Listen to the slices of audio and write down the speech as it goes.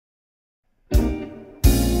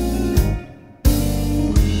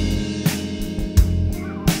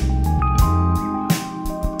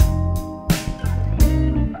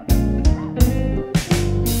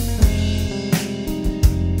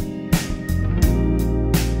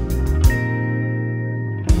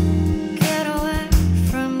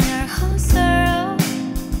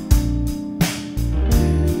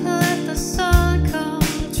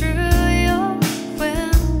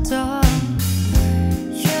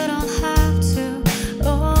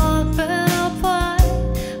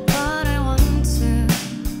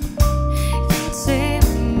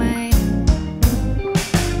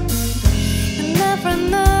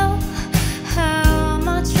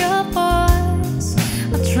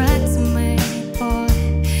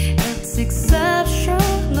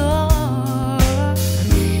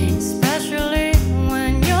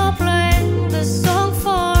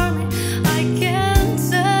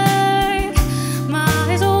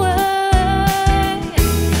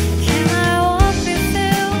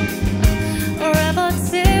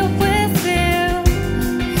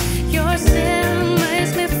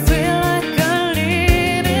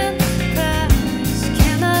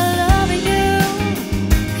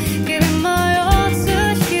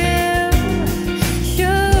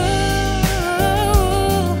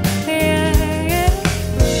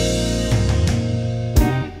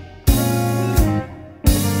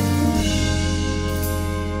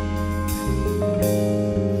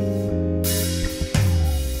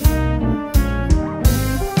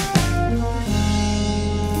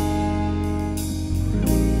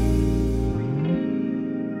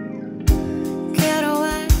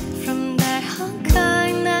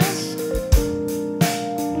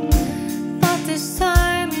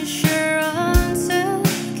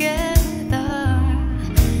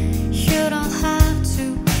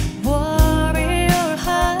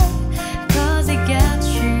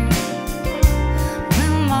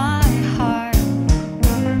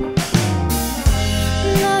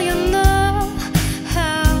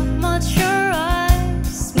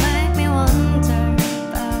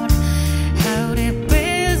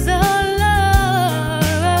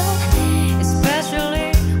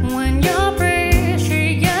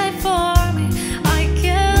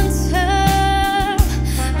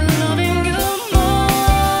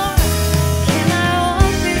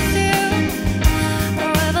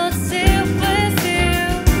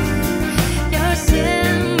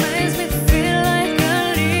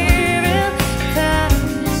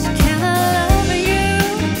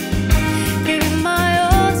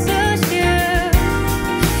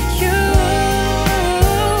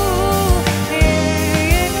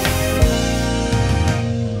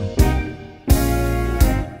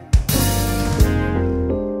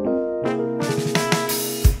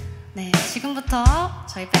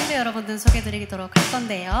보여드리도록 할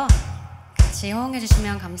건데요. 같이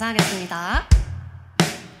호응해주시면 감사하겠습니다.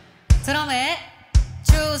 드럼의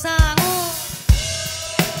주상우.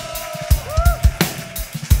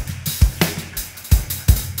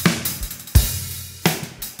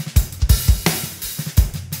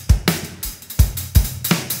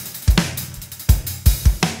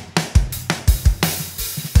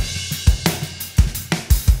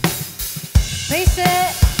 베이스의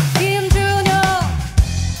김준영.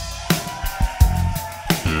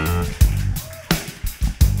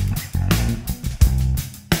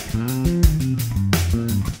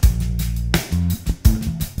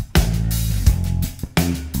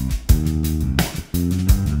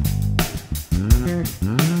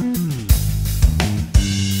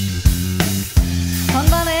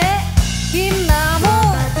 건반의 김나무.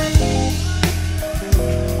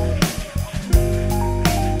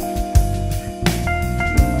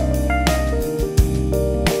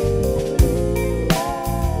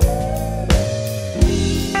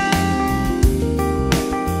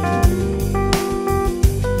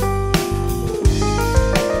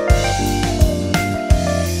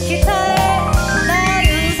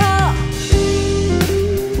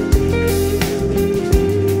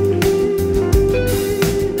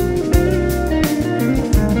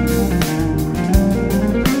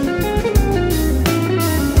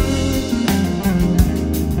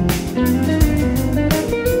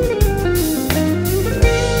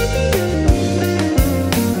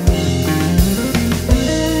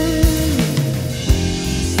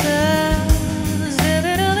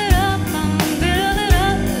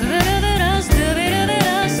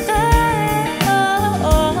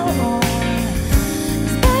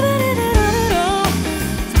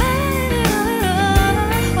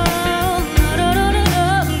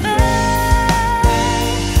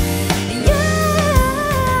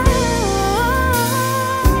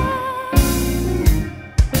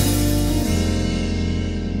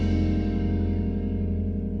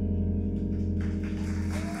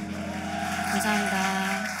 감사합니다.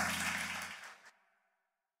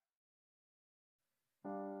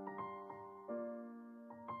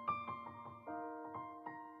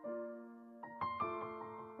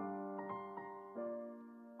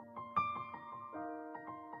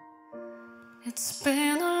 It's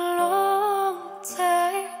been a long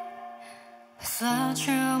day without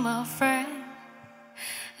you, my friend,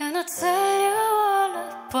 and I tell you all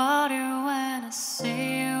about it when I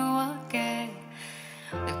see you again.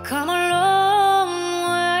 We've come a long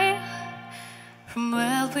way from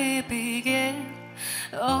where we began.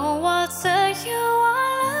 Oh, I'll tell you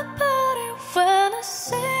all about it when I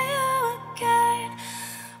see you again.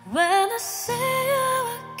 When I see you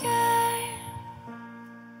again.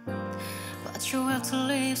 But you have to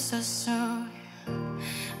leave so soon.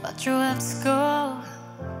 But you have to go.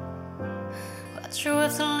 But you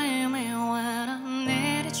have to leave me when I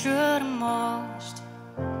needed you the most.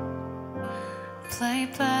 Play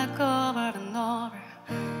back over and over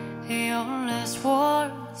your last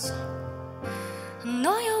words. I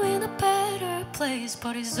know you're in a better place,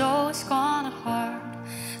 but it's always gonna hurt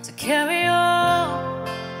to carry on.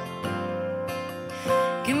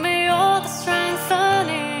 Give me all the strength I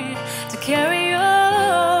need to carry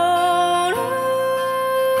on.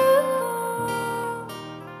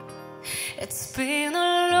 It's been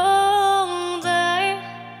a long day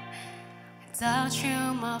without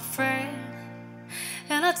you, my friend,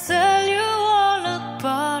 and I tell you all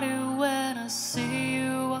about it when I see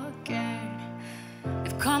you again.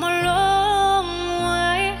 We've come a long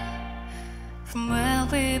way from where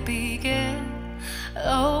we began.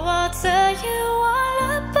 Oh, I'll tell you all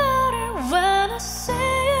about it when I see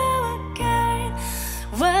you again.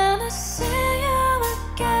 When I see you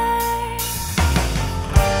again.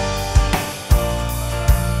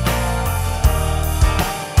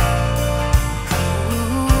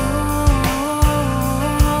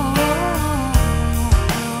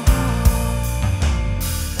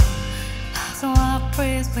 So I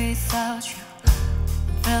breathe without you,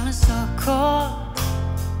 I'm feeling so cold.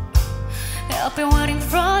 I've been waiting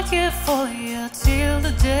right here for you till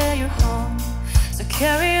the day you're home. So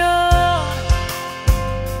carry on.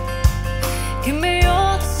 Give me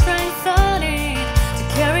all the strength I need to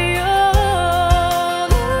carry on.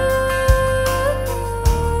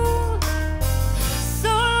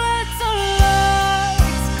 So let the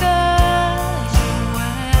lights guide your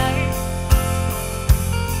way.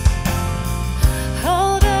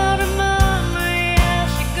 Hold every memory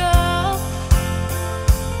as you go.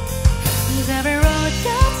 And every road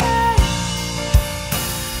you take,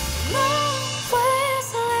 always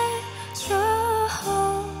lead you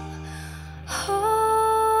home.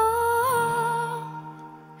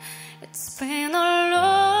 It's been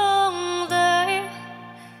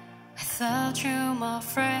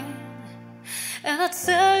friend, and I'll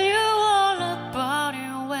tell you all about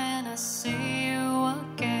it when I see you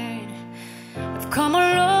again. We've come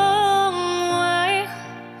a long way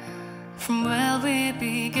from where we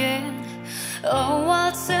began. Oh,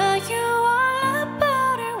 I'll tell you